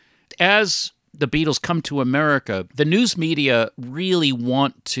as the Beatles come to America, the news media really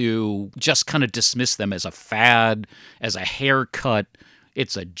want to just kind of dismiss them as a fad, as a haircut.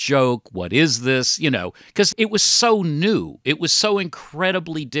 It's a joke. What is this? Because it was so new. It was so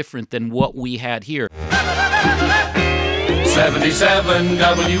incredibly different than what we had here. 77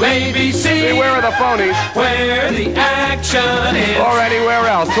 WABC. See, where are the phonies? Where the action is. Or anywhere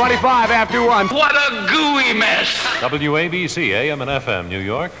else. 25 after 1. What a gooey mess. WABC, AM and FM, New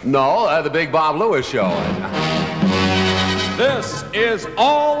York. No, the Big Bob Lewis Show. This is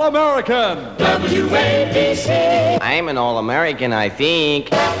All American. WABC. I'm an All-American, I think.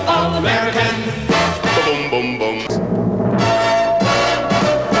 All American. Boom, boom, boom.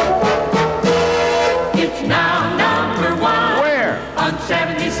 It's now number 1. Where? On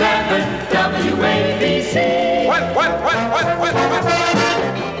 77 WABC. What?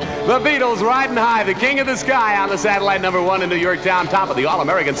 The Beatles riding high, the king of the sky on the satellite number 1 in New York town, top of the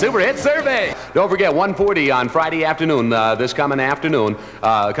All-American Super Hit Survey. Don't forget, 1:40 on Friday afternoon, this coming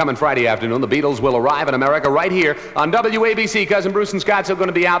Friday afternoon, the Beatles will arrive in America right here on WABC. Cousin Bruce and Scottsdale going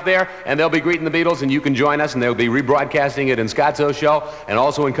to be out there, and they'll be greeting the Beatles, and you can join us, and they'll be rebroadcasting it in Scottsdale's show, and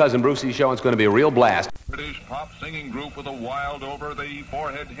also in Cousin Brucey's show. It's going to be a real blast. British pop singing group with a wild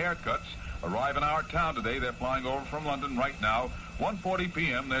over-the-forehead haircuts arrive in our town today. They're flying over from London right now. 1:40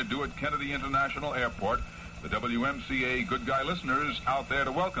 p.m. They're due at Kennedy International Airport. The WMCA Good Guy listeners out there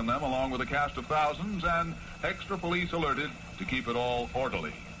to welcome them, along with a cast of thousands and extra police alerted to keep it all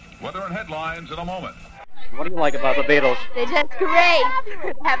orderly. Weather and headlines in a moment. What do you like about the Beatles? They're just great.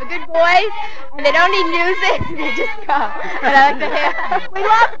 They have a good voice, and they don't need music. They just go. And I like to hear. We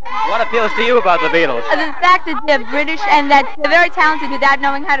love them. What appeals to you about the Beatles? The fact that they're British and that they're very talented without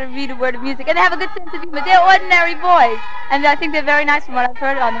knowing how to read a word of music. And they have a good sense of humor. They're ordinary boys. And I think they're very nice from what I've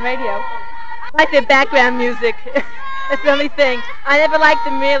heard on the radio. I like their background music. That's the only thing. I never liked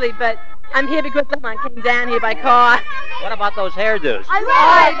them really, but I'm here because someone came down here by car. What about those hairdos? I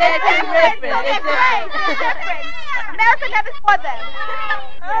love them. They're different. America never saw them.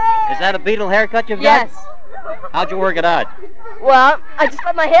 Is that a Beatle haircut you've Yes. got? How'd you work it out? Well, I just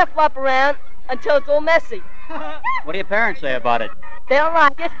let my hair flop around until it's all messy. What do your parents say about it? They don't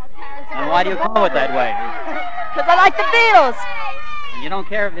like it. And why do you call it that way? Because I like the Beatles. And you don't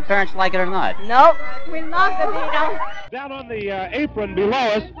care if your parents like it or not? Nope. We love the Beatles. Down on the apron below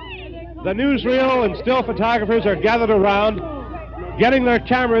us, the newsreel and still photographers are gathered around, getting their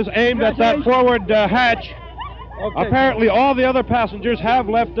cameras aimed at that forward hatch. Okay. Apparently all the other passengers have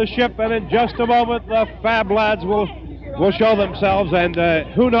left the ship, and in just a moment the Fab Lads will show themselves, and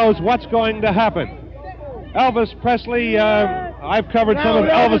who knows what's going to happen. Elvis Presley, I've covered some of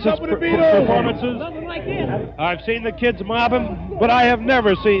Elvis's performances. I've seen the kids mob him, but I have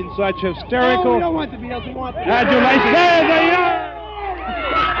never seen such hysterical adulation. There they are!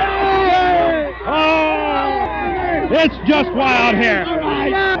 Oh, it's just wild here.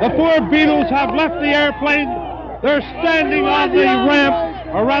 The four Beatles have left the airplane. They're standing on the ramp,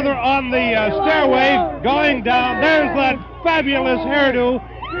 or rather on the stairway, going down. There's that fabulous hairdo.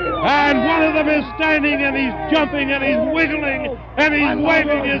 And one of them is standing, and he's jumping, and he's wiggling, and he's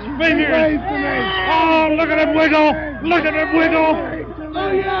waving his fingers. Oh, look at him wiggle! Look at him wiggle!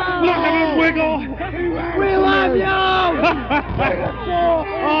 Look at him wiggle! We love you!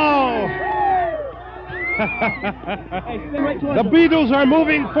 Oh! The Beatles are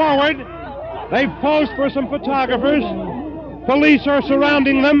moving forward. They've posed for some photographers. Police are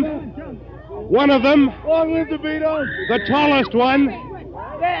surrounding them. One of them, long live the Beatles, the tallest one,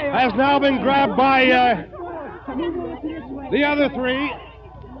 has now been grabbed by the other three.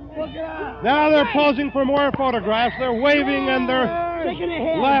 Now they're posing for more photographs. They're waving and they're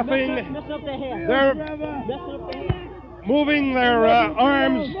laughing. They're moving their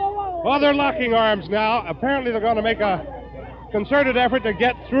arms. Oh, they're locking arms now. Apparently they're going to make a concerted effort to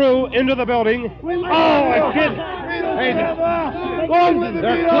get through into the building. Oh, a kid.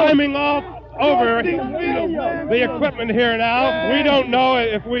 They're climbing off over the equipment here now. We don't know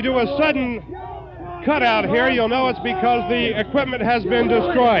if we do a sudden cutout here, you'll know it's because the equipment has been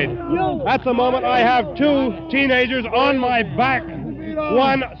destroyed. At the moment, I have two teenagers on my back,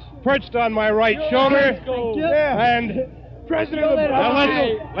 one perched on my right shoulder, and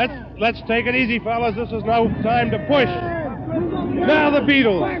let's take it easy, fellas. This is no time to push. Now the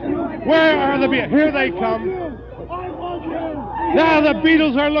Beatles. Where are the Beatles? Here they come. Now the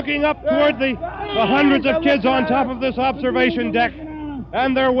Beatles are looking up toward the hundreds of kids on top of this observation deck,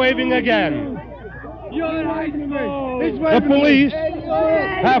 and they're waving again. The police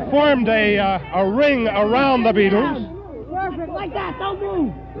have formed a ring around the Beatles. Like that, don't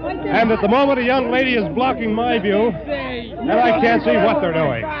move. And at the moment, a young lady is blocking my view, and I can't see what they're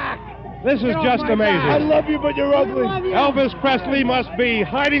doing. This is just amazing. I love you, but you're ugly. Elvis Presley must be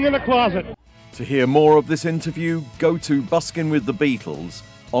hiding in the closet. To hear more of this interview, go to Buskin with the Beatles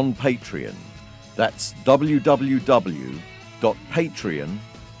on Patreon. That's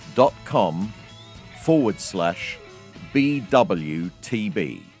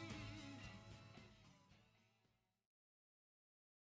www.patreon.com/BWTB.